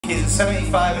Monkeys at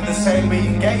 75 in the same way you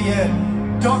can get your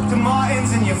Dr.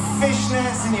 Martens and your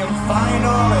fishnets and your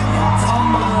vinyl and your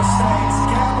tumbler steaks.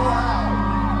 Get out.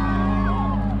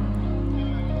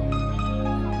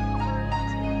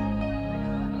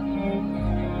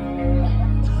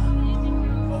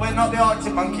 Well, we're not the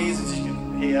Arctic Monkeys, as you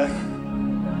can hear.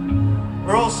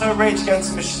 We're also Rage Against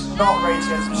the Machine, not Rage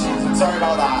Against the Machines, I'm sorry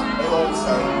about that, but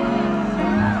also,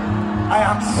 I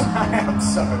am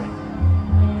sorry.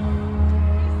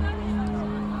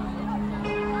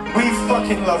 We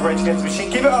fucking love Rage Against the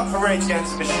Machine. Give it up for Rage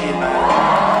Against the Machine, man.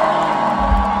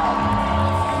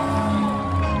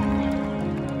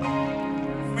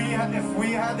 If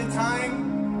we had the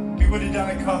time, we would have done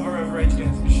a cover of Rage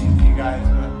Against the Machine for you guys,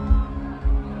 but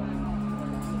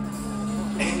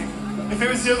if it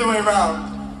was the other way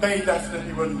around, they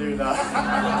definitely wouldn't do that.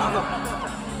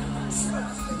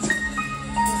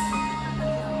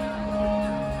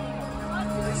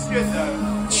 It's good though.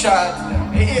 Chad,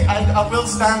 I will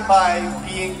stand by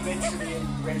being literally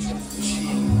in Rage Against the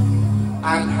Machine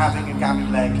and having a gammy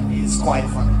leg is quite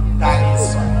funny. That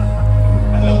is funny.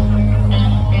 I love it.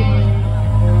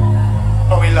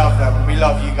 But we love them. We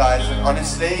love you guys, and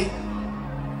honestly,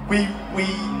 we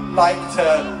like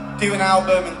to do an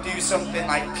album and do something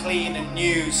like clean and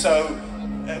new, so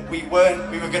we were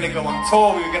going to go on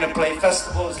tour, we were going to play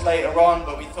festivals later on,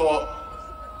 but we thought,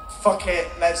 fuck it,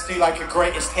 let's do like a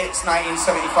greatest hits 1975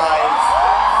 thing.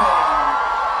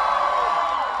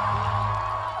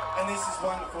 And this is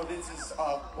wonderful. This is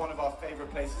one of our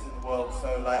favourite places in the world,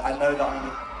 so like I know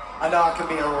I can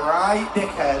be a right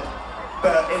dickhead,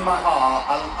 but in my heart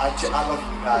I love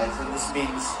you guys, and this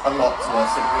means a lot to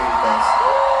us. It really does.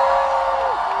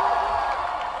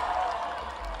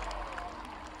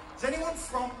 Is anyone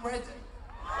from Reading?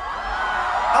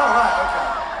 Oh, right, okay.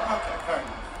 Okay, fair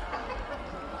enough.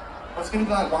 I was going to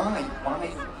be like, why? Why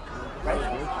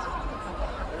Reading?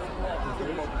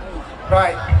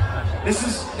 Right, this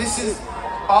is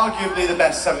arguably the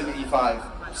best 75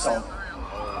 song.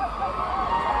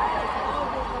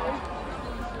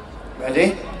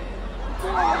 Ready?